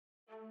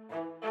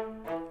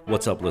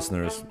What's up,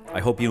 listeners?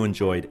 I hope you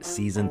enjoyed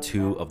season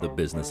 2 of The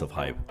Business of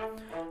Hype.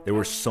 There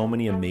were so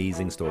many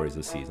amazing stories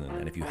this season,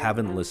 and if you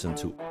haven't listened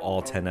to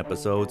all 10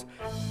 episodes,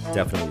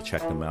 definitely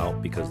check them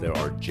out because there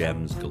are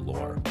gems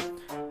galore.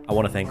 I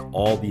want to thank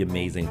all the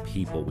amazing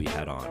people we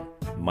had on.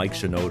 Mike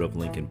Shinoda of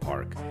Linkin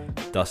Park,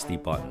 Dusty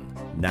Button,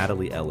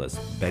 Natalie Ellis,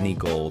 Benny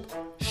Gold,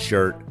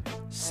 Shirt,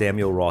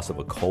 Samuel Ross of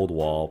A Cold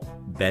Wall,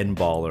 Ben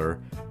Baller,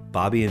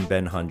 Bobby and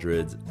Ben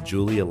Hundreds,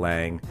 Julia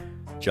Lang,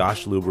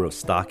 Josh Luber of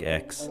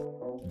StockX,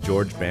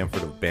 George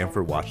Bamford of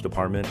Bamford Watch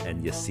Department,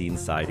 and Yassine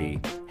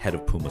Saidi, head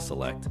of Puma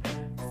Select.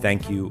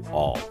 Thank you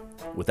all.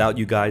 Without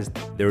you guys,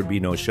 there would be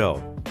no show.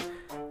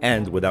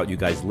 And without you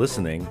guys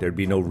listening, there'd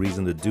be no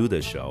reason to do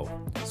this show.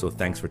 So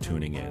thanks for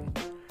tuning in.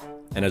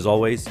 And as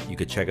always, you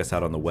could check us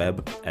out on the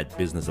web at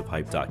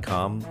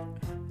businessofhype.com,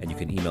 and you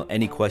can email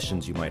any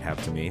questions you might have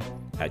to me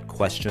at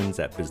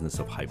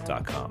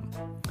questions@businessofhype.com.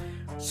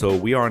 So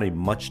we are on a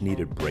much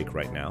needed break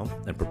right now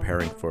and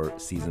preparing for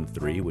season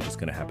 3, which is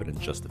going to happen in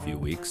just a few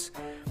weeks.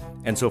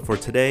 And so for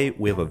today,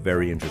 we have a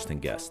very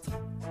interesting guest.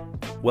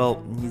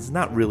 Well, he's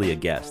not really a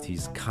guest.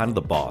 He's kind of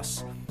the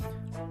boss.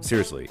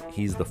 Seriously,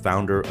 he's the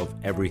founder of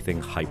everything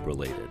hype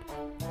related.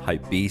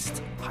 Hype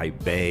Beast,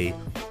 Hype Bay,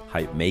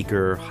 Hype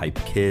Maker, Hype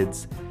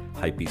Kids,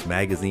 Hype Beast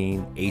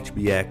Magazine,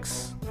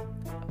 HBX,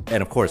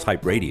 and of course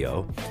Hype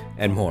Radio,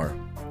 and more.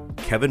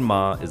 Kevin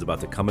Ma is about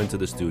to come into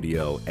the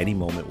studio any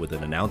moment with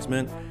an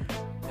announcement,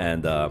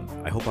 and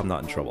I hope I'm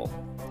not in trouble.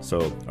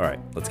 So, all right,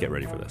 let's get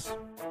ready for this.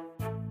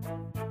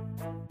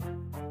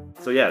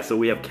 So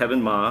we have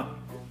Kevin Ma.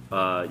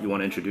 You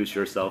want to introduce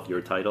yourself,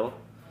 your title?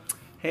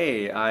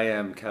 Hey, I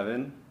am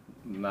Kevin.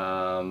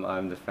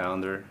 I'm the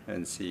founder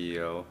and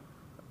CEO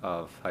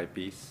of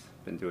Hypebeast.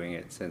 Been doing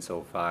it since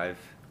 '05.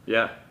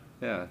 Yeah,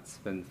 it's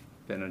been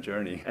a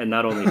journey. and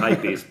not only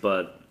Hype Beast,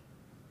 but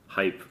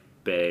Hype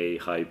Bay,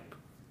 Hype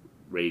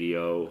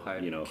Radio,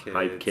 Hype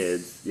Hype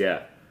Kids.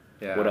 Yeah.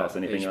 What else?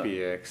 Anything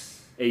HBX.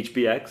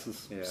 HBX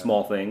is a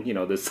small thing,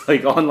 this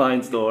like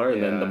online store,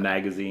 and then the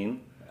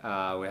magazine.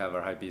 We have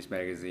our Hypebeast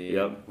magazine.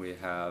 Yep. We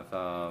have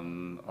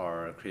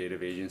our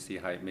creative agency,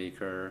 Hype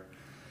Maker.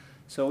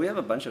 So we have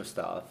a bunch of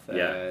stuff,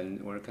 and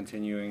we're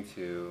continuing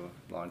to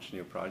launch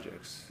new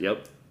projects.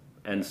 Yep.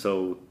 And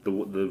so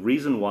the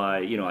reason why,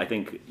 I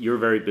think you're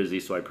very busy,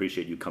 so I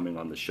appreciate you coming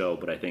on the show,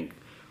 but I think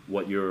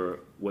what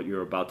you're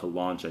about to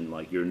launch and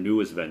like your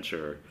newest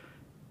venture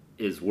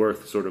is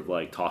worth sort of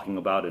like talking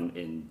about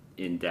in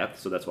depth.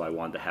 So that's why I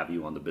wanted to have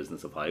you on the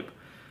Business of Hype.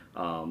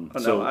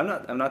 No,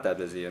 I'm not that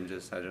busy. I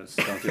just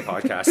don't do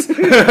podcasts. You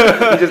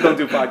just don't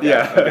do podcasts.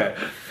 Yeah. Okay.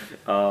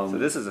 So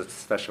this is a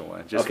special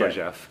one, just for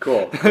Jeff.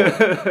 Cool.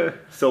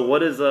 So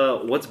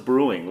what's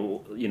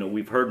brewing?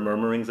 We've heard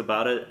murmurings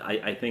about it.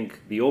 I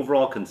think the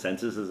overall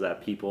consensus is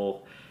that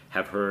people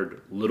have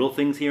heard little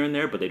things here and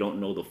there, but they don't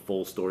know the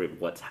full story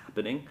of what's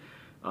happening.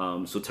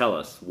 So tell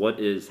us, what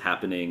is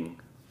happening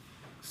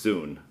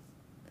soon?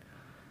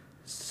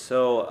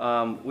 So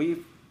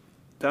we've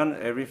done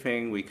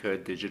everything we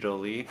could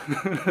digitally.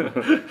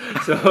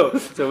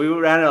 so we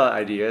ran out of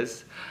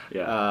ideas.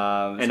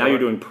 Yeah. And now you're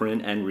doing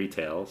print and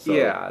retail. So,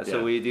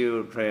 so we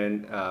do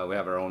print. We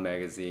have our own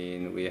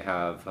magazine. We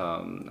have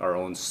our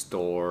own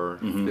store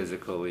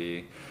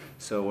physically.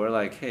 So we're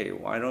like, hey,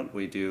 why don't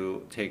we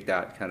take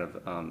that kind of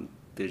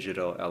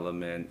digital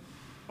element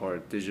or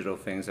digital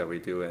things that we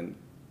do and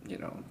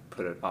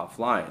put it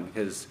offline,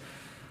 because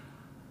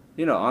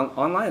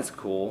online is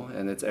cool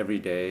and it's every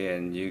day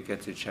and you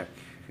get to check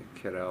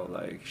out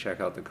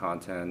the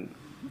content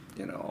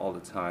all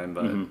the time,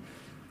 but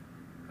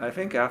I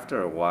think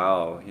after a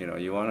while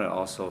you want to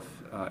also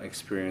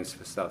experience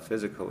stuff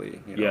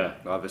physically.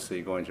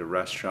 Obviously going to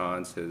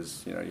restaurants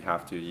is you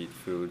have to eat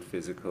food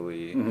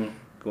physically.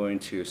 Going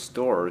to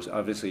stores,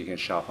 obviously you can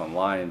shop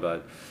online,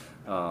 but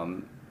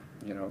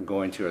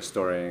going to a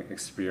store and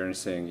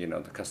experiencing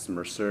the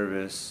customer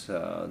service,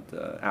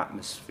 the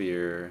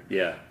atmosphere,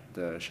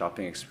 the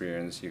shopping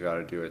experience, you got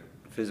to do it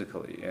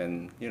physically,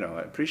 and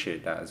I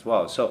appreciate that as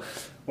well. So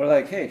we're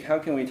like, hey, how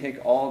can we take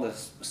all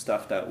this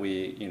stuff that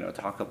we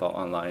talk about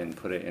online and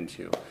put it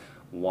into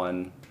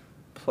one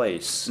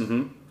place?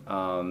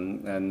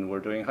 And we're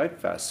doing Hype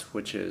Fest,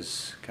 which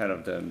is kind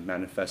of the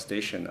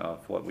manifestation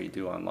of what we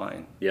do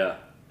online. Yeah.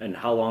 And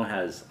how long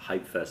has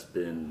Hype Fest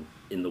been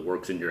in the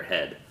works in your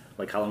head?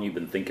 Like, how long have you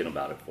been thinking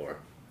about it for?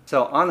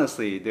 So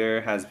honestly,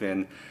 there has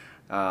been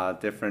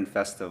different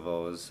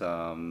festivals,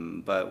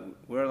 but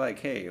we're like,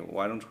 hey,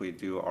 why don't we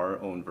do our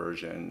own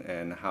version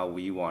and how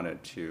we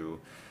wanted to,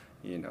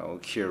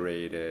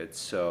 curate it.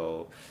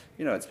 So,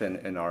 it's been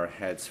in our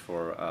heads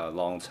for a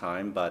long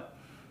time, but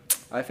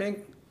I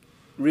think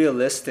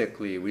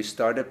realistically, we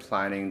started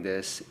planning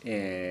this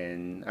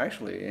in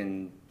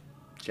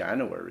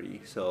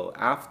January. So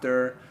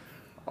after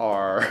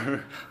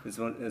it's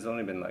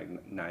only been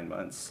like 9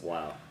 months.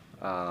 Wow.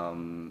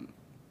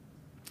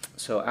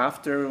 So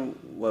after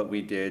what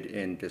we did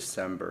in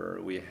December,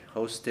 we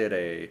hosted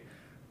a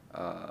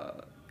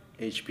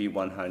HB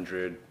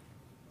 100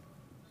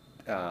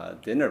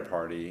 dinner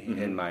party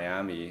in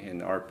Miami,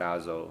 in Art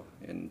Basel,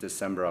 in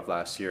December of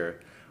last year,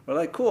 we're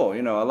like, cool,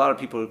 a lot of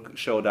people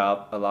showed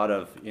up, a lot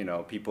of,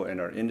 people in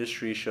our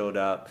industry showed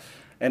up.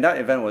 And that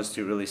event was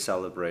to really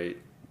celebrate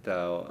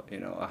the,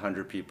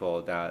 100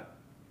 people that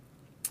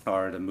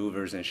are the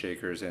movers and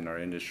shakers in our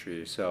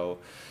industry. So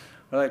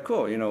we're like,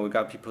 cool, we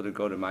got people to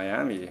go to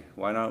Miami.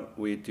 Why not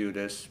we do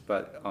this,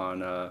 but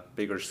on a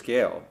bigger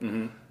scale?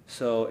 Mm-hmm.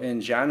 So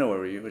in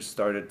January, we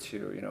started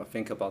to,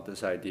 think about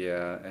this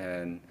idea,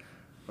 and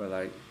we're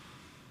like,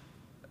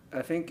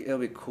 I think it'll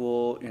be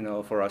cool,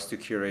 for us to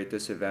curate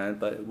this event,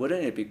 but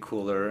wouldn't it be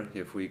cooler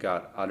if we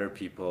got other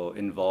people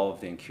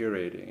involved in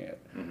curating it?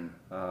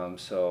 Mm-hmm.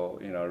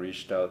 So, I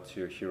reached out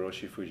to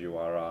Hiroshi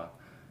Fujiwara,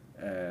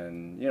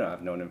 and,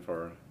 I've known him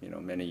for,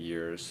 many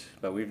years,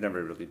 but we've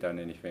never really done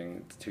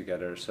anything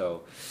together.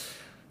 So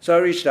I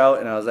reached out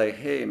and I was like,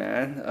 hey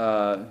man,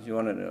 you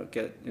want to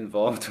get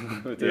involved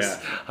with this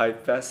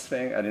Hype Fest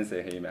thing? I didn't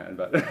say hey man,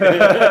 but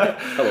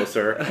hello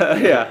sir.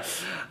 Yeah.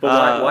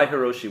 But why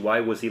Hiroshi?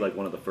 Why was he like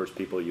one of the first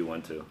people you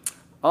went to?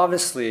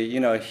 Obviously,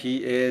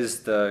 he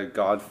is the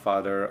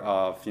godfather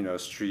of,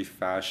 street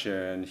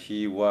fashion.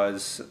 He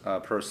was a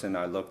person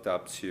I looked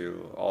up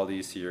to all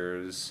these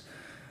years.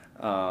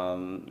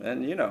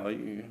 And you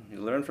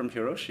learn from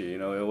Hiroshi.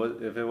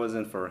 If it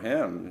wasn't for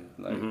him,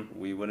 like Mm-hmm.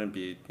 we wouldn't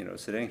be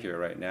sitting here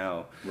right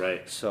now.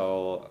 Right.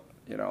 So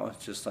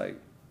it's just like,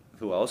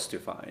 who else to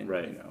find?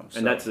 Right. So,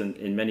 and that's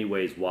in many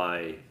ways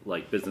why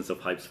like Business of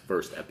Hype's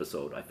first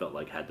episode I felt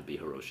like had to be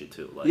Hiroshi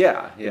too. Like,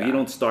 yeah. If you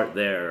don't start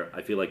there,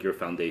 I feel like your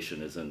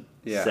foundation isn't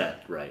Yeah.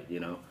 set right.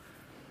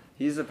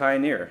 He's a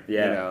pioneer.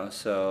 Yeah.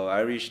 So I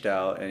reached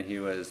out and he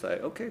was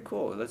like, okay,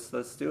 cool, let's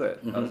do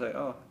it. Mm-hmm. I was like,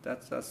 oh,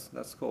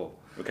 that's cool.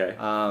 Okay.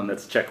 Um,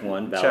 That's check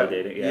one,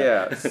 validating.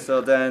 Yeah. So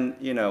then,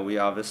 we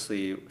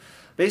obviously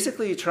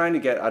basically trying to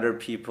get other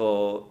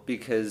people,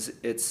 because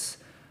it's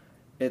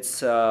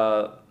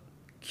curation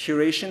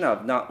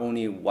of not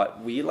only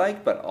what we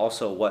like, but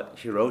also what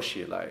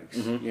Hiroshi likes,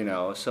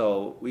 Mm-hmm.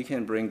 So we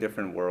can bring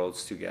different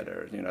worlds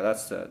together.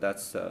 That's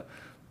the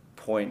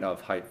point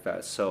of Hype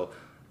Fest. So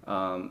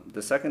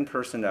the second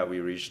person that we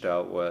reached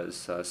out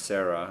was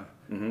Sarah,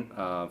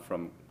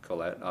 from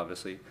Colette,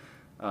 obviously.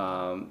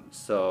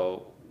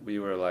 So we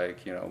were like,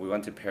 we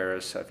went to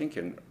Paris, I think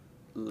in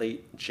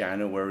late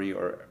January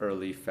or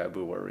early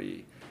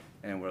February,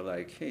 and we're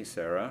like, hey,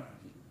 Sarah,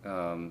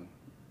 I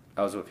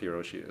was with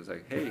Hiroshi. I was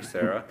like, hey,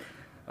 Sarah,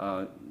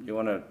 you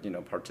want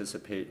to,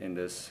 participate in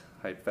this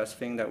Hype Fest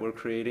thing that we're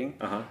creating?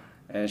 Uh-huh.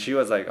 And she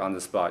was like on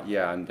the spot,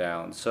 yeah, I'm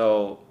down.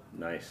 So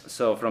Nice.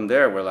 So from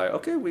there, we're like,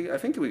 okay, I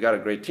think we got a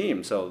great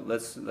team. So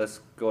let's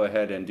go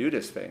ahead and do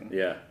this thing.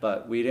 Yeah.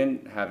 But we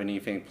didn't have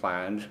anything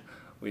planned.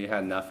 We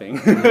had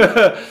nothing.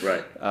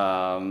 Right.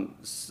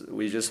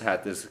 We just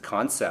had this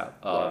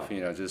concept of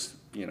just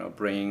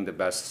bringing the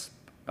best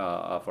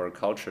of our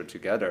culture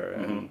together,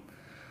 and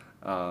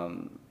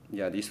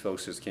these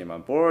folks just came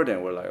on board,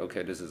 and we're like,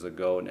 okay, this is a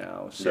go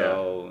now.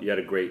 So you had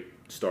a great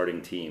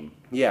starting team.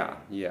 yeah.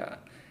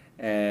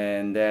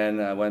 And then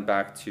I went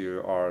back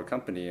to our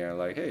company and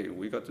like, hey,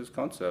 we got this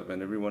concept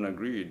and everyone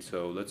agreed,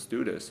 so let's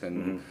do this.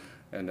 And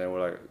then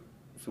we're like,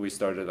 so we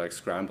started like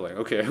scrambling.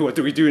 Okay, what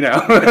do we do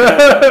now?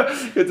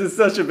 It's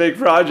such a big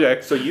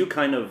project. So you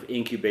kind of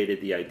incubated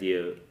the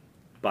idea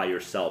by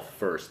yourself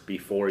first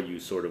before you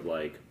sort of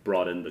like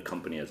brought in the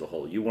company as a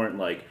whole. You weren't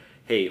like,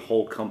 hey,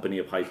 whole company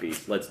of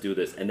Hypebeast, let's do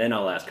this, and then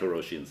I'll ask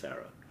Hiroshi and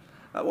Sarah.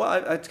 Well,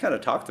 I kind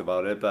of talked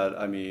about it, but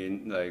I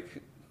mean,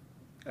 like,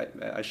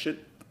 I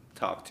should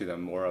talk to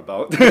them more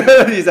about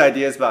these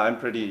ideas, but I'm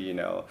pretty,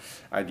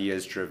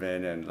 ideas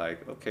driven, and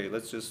like, okay,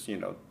 let's just,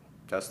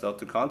 test out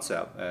the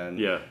concept and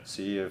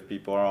see if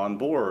people are on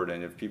board.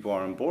 And if people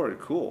are on board,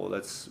 cool,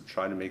 let's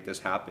try to make this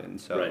happen.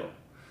 So, right.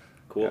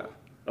 Cool. Yeah.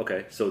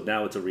 Okay, so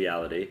now it's a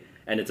reality,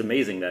 and it's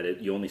amazing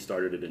that you only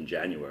started it in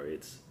January.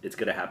 It's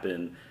going to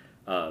happen.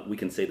 We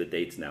can say the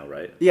dates now,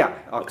 right? Yeah,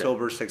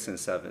 October 6th and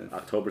 7th.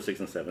 October 6th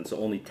and 7th. So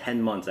only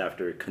 10 months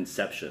after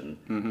conception,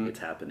 it's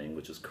happening,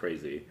 which is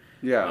crazy.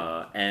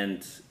 Yeah.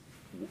 And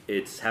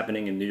it's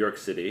happening in New York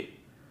City.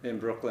 In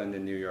Brooklyn,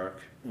 in New York.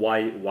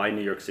 Why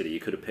New York City? You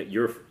could have picked.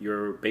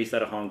 You're based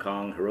out of Hong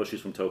Kong.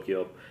 Hiroshi's from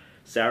Tokyo.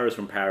 Sarah's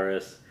from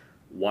Paris.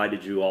 Why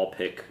did you all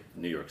pick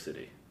New York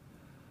City?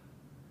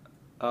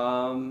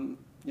 New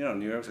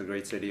York's a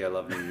great city. I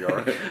love New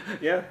York.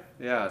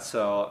 Yeah.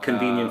 So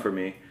convenient for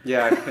me.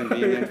 Yeah,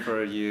 convenient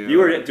for you. You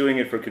were doing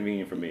it for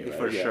convenient for me, right?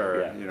 For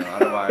sure. Yeah.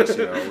 Otherwise,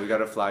 we got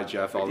to fly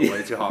Jeff all the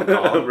way to Hong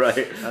Kong.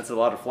 Right. That's a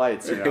lot of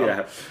flights.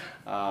 Yeah.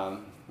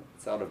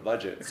 It's out of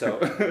budget. So,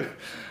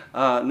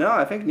 no,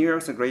 I think New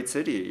York's a great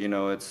city.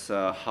 It's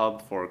a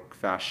hub for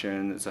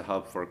fashion. It's a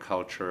hub for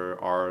culture,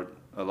 art,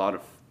 a lot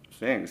of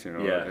things.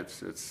 Yeah.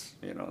 It's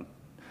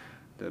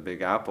the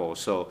Big Apple.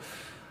 So,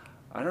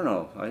 I don't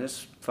know. I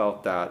just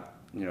felt that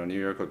New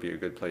York would be a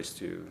good place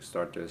to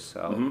start this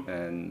out.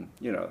 And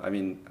I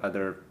mean,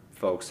 other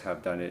folks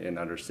have done it in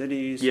other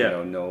cities.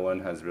 Yeah. No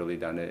one has really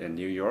done it in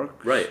New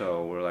York. Right.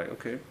 So we're like,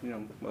 okay,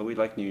 well, we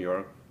like New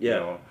York.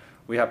 Yeah.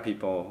 we have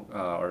people.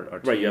 Our team,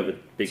 Right, you have a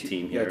big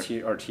team here.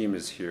 Yeah, our team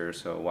is here,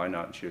 so why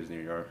not choose New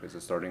York as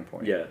a starting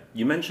point? Yeah,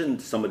 you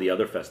mentioned some of the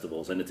other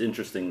festivals, and it's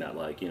interesting that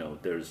like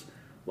there's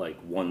like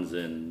ones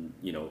in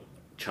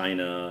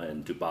China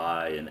and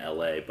Dubai and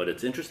LA, but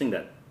it's interesting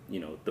that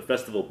the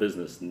festival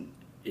business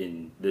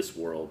in this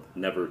world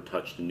never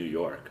touched New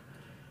York,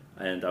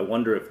 and I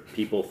wonder if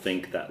people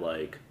think that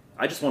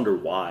I just wonder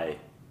why.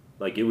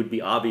 Like it would be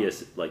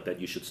obvious like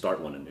that you should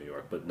start one in New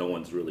York, but no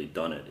one's really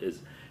done it.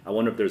 I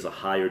wonder if there's a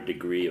higher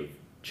degree of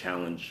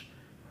challenge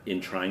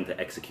in trying to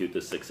execute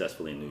this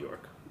successfully in New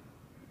York.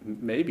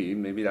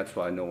 Maybe that's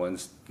why no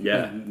one's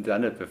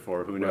done it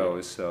before. Who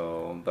knows?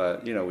 So,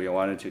 but we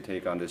wanted to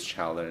take on this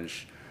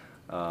challenge.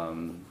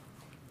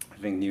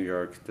 I think New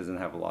York doesn't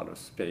have a lot of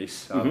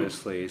space,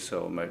 obviously, so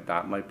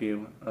that might be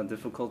a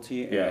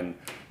difficulty. Yeah. And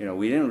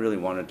we didn't really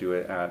want to do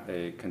it at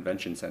a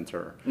convention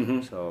center.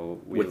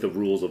 So With the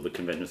rules of the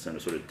convention center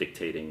sort of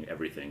dictating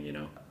everything,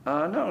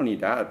 Not only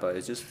that, but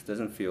it just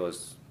doesn't feel as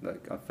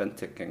like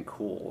authentic and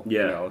cool.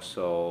 Yeah.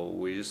 So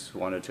we just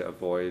wanted to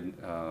avoid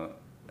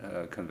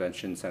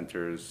convention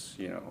centers.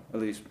 At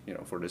least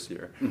for this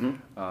year.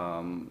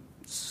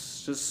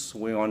 Just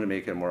we want to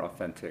make it more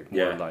authentic,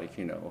 more like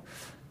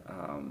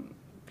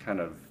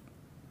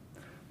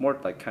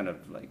kind of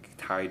like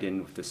tied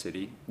in with the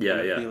city.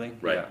 Feeling.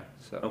 Right. Yeah.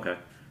 So. Okay.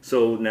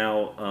 So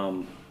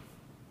now,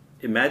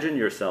 imagine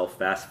yourself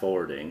fast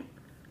forwarding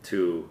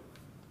to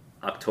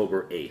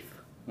October 8th.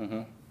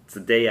 It's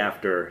the day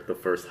after the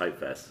first Hype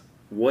Fest.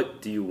 What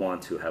do you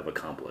want to have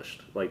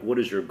accomplished? Like, what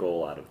is your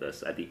goal out of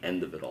this at the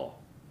end of it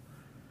all?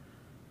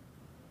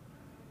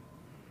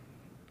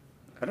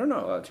 I don't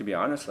know. To be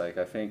honest,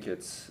 I think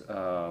it's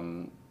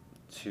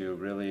to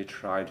really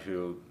try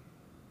to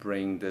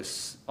bring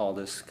all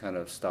this kind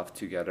of stuff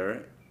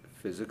together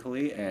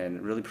physically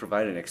and really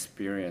provide an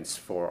experience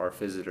for our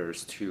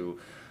visitors to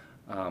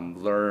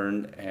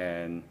learn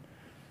and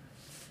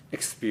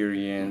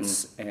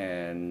experience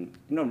and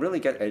really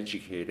get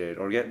educated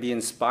or be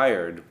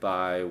inspired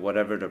by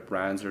whatever the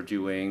brands are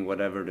doing,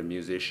 whatever the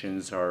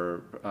musicians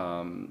are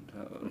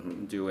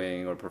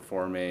doing or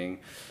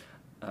performing.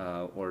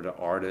 Or the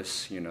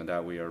artists,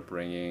 that we are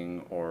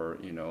bringing, or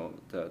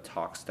the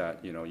talks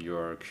that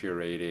you're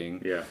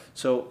curating. Yeah.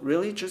 So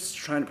really, just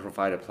trying to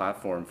provide a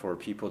platform for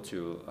people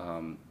to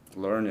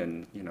learn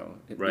and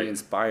be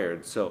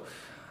inspired. So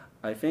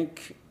I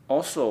think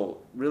also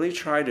really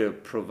try to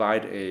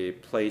provide a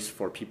place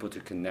for people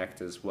to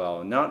connect as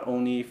well. Not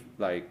only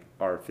like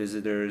our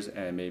visitors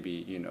and maybe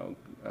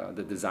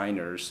the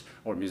designers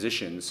or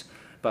musicians,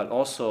 but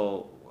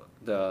also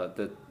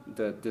the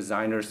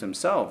designers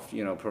themselves,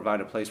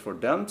 provide a place for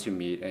them to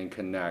meet and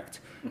connect,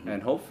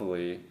 and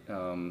hopefully,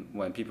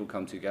 when people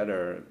come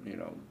together,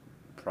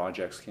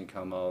 projects can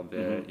come out of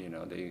it.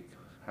 They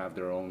have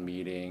their own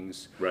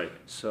meetings. Right.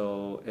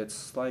 So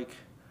it's like,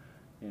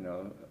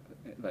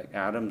 like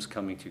atoms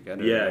coming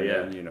together. Yeah,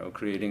 and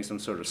creating some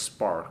sort of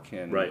spark.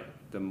 And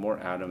the more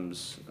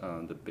atoms,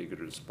 the bigger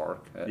the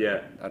spark. I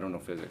don't know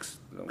physics.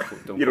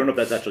 You don't know if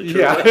that's actually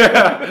true.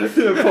 Yeah.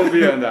 Quote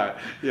me on that.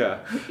 Yeah.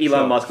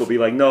 Elon Musk will be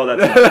like, no,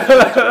 that's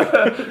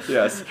not.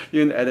 Yes.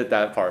 You can edit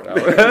that part out.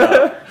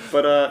 No.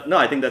 But no,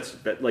 I think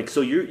so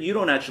you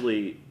don't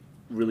actually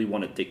really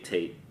want to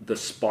dictate the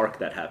spark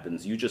that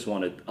happens. You just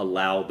want to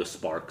allow the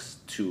sparks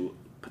to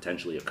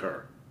potentially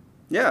occur.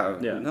 Yeah.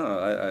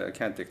 No, I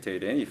can't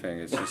dictate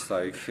anything. It's just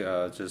like,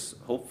 just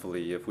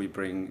hopefully if we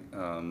bring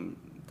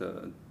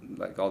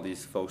all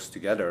these folks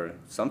together,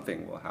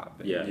 something will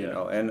happen.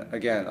 And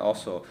again,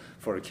 also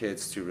for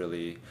kids to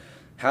really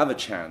have a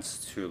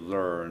chance to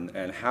learn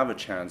and have a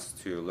chance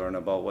to learn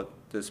about what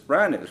this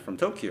brand is from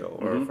Tokyo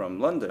or from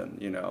London.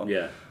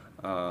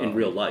 In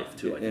real life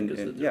too. I think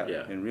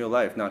in real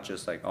life, not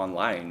just like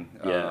online.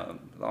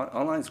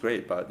 Online's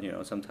great, but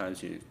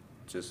sometimes you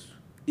just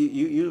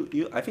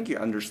you I think you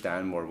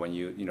understand more when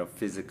you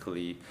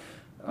physically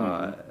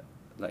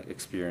like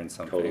experience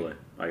something. Totally,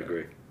 I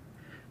agree.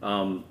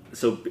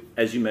 So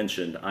as you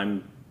mentioned,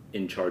 I'm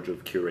in charge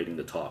of curating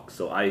the talk.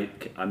 So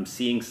I'm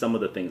seeing some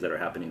of the things that are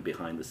happening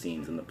behind the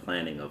scenes in the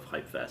planning of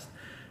Hype Fest.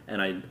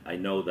 And I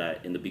know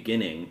that in the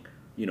beginning,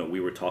 we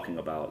were talking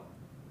about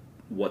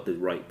what the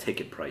right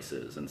ticket price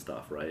is and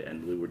stuff, right?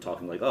 And we were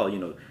talking like,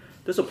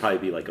 this will probably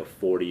be like a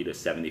 $40 to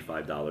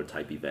 $75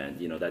 type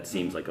event. That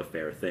seems like a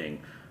fair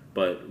thing.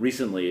 But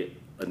recently,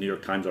 a New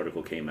York Times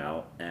article came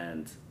out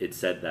and it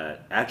said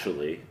that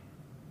actually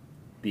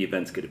the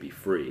event's going to be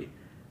free.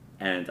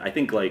 And I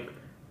think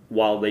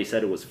while they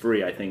said it was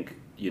free, I think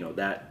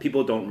that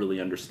people don't really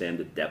understand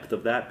the depth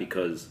of that,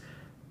 because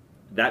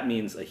that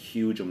means a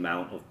huge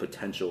amount of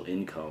potential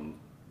income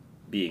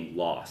being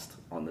lost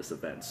on this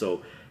event.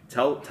 So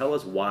tell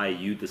us why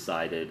you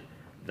decided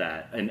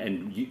that,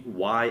 and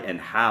why and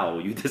how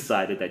you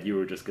decided that you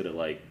were just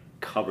gonna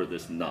cover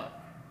this nut,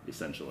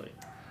 essentially.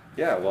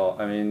 Yeah, well,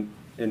 I mean,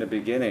 in the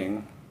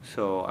beginning.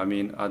 So, I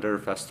mean,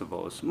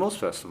 most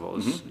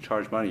festivals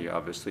charge money,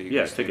 obviously.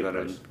 Yeah, ticket price.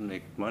 You gotta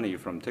make money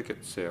from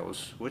ticket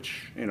sales,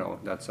 which,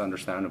 that's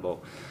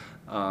understandable.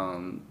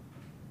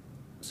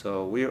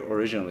 So we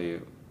originally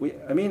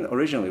I mean,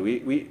 originally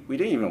we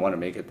didn't even want to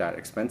make it that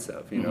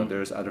expensive. You know,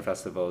 there's other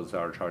festivals that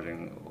are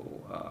charging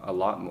a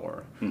lot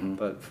more.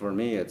 But for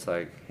me, it's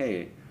like,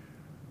 hey,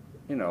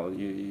 you know,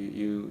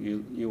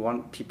 you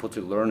want people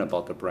to learn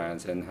about the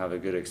brands and have a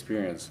good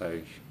experience.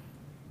 Like,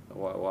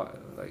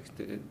 like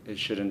it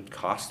shouldn't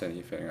cost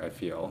anything. I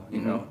feel,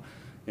 you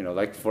know,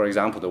 like for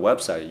example, the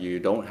website. You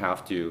don't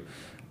have to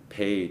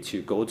pay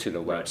to go to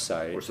the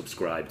website or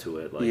subscribe to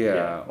it. Like,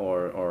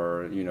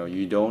 or you know,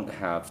 you don't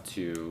have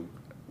to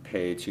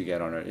pay to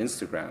get on our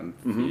Instagram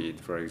feed,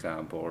 for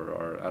example,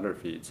 or other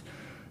feeds.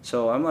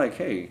 So I'm like,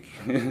 hey,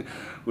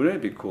 wouldn't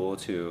it be cool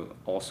to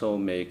also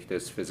make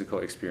this physical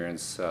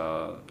experience,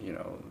 you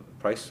know,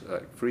 price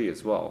free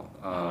as well?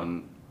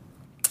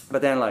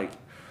 But then like,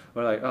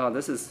 we're like, oh,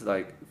 this is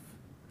like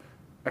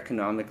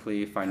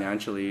economically,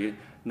 financially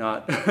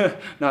not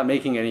not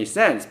making any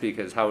sense,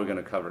 because how are we going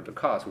to cover the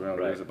cost? We're going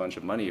to lose a bunch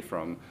of money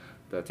from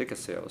the ticket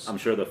sales. I'm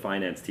sure the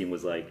finance team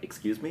was like,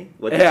 excuse me?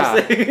 What did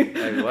you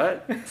say? Like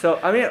what? So,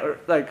 I mean,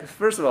 like,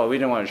 first of all, we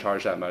didn't want to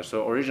charge that much.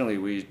 So originally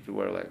we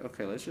were like,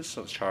 okay, let's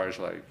just charge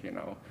like, you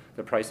know,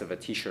 the price of a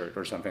t-shirt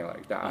or something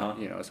like that,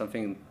 you know,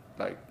 something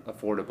like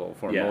affordable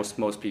for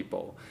most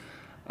people.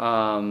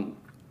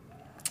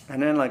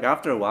 And then like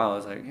after a while, I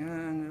was like,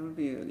 yeah, it would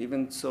be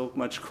even so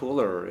much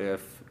cooler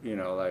if, you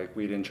know, like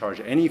we didn't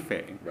charge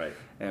anything. Right.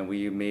 And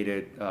we made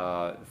it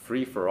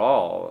free for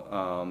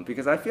all.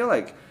 Because I feel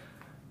like,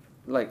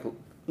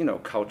 you know,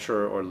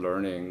 culture or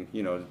learning,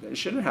 you know, it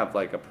shouldn't have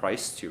like a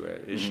price to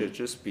it. It should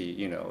just be,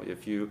 you know,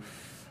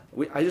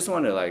 I just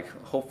want to like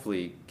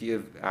hopefully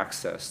give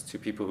access to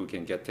people who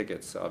can get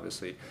tickets,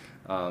 obviously,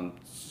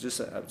 just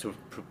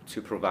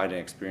to provide an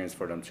experience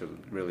for them to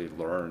really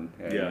learn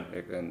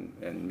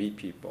and meet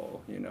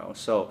people, you know.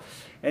 So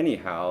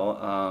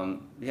anyhow,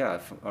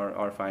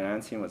 our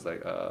finance team was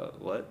like,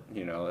 what,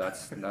 you know,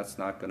 that's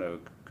not gonna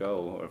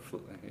go, or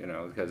you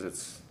know, because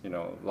it's, you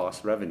know,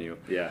 lost revenue.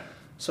 Yeah.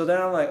 So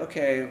then I'm like,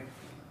 okay,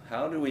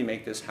 how do we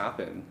make this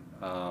happen?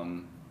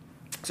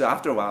 So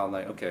after a while, I'm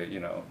like, okay, you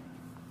know,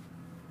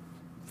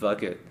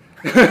 fuck it.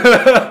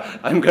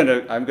 I'm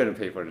gonna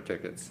pay for the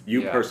tickets.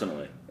 You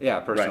personally?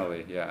 Yeah,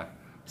 personally, yeah.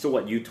 So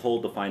what, you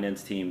told the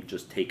finance team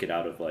just take it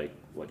out of like,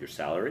 what, your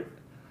salary?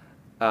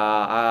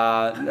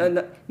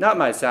 Not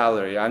my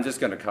salary. I'm just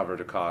gonna cover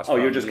the cost. Oh,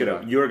 you're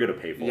gonna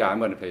pay for it? Yeah, I'm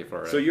gonna pay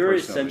for it. So you're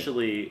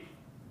essentially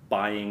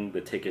buying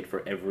the ticket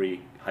for every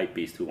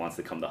hypebeast who wants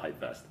to come to Hype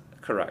Fest?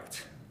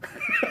 Correct.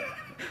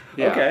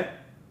 Okay.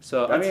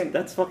 So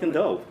that's fucking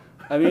dope.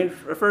 I mean,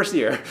 first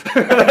year.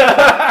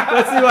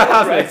 Let's see what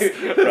happens.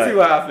 Let's see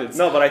what happens.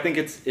 No, but I think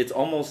it's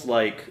almost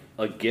like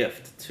a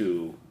gift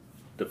to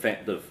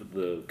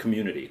the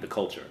community, the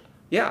culture.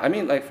 Yeah, I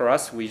mean, like for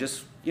us, we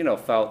just, you know,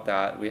 felt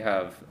that we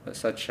have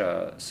such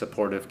a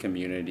supportive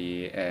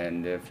community,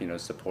 and if, you know,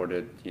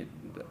 supported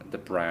the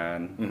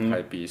brand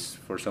Hypebeast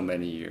for so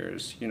many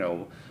years, you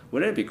know,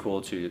 wouldn't it be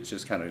cool to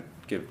just kind of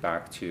give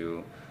back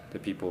to the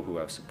people who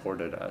have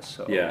supported us?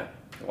 So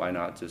why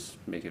not just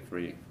make it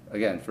free?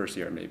 Again, first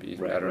year maybe.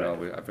 I don't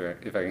know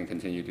if I can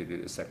continue to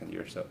do the second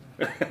year. So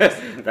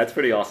that's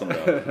pretty awesome,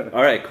 though.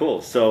 All right,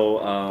 cool.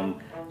 So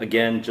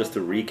again, just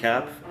to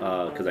recap,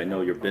 because I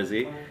know you're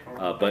busy,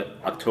 but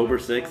October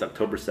 6th,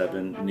 October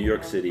 7th, New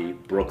York City,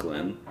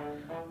 Brooklyn,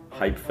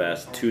 Hype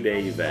Fest,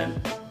 2-day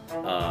event.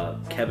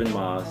 Kevin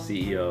Ma,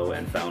 CEO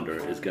and founder,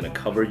 is going to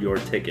cover your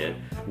ticket.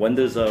 When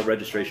does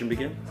registration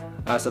begin?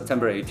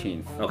 September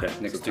 18th. Okay,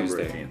 next September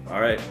Tuesday. 18th. All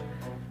right.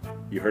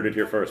 You heard it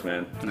here first,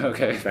 man.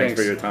 Okay, Thanks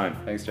for your time.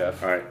 Thanks,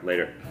 Jeff. All right,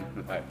 later.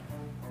 Bye.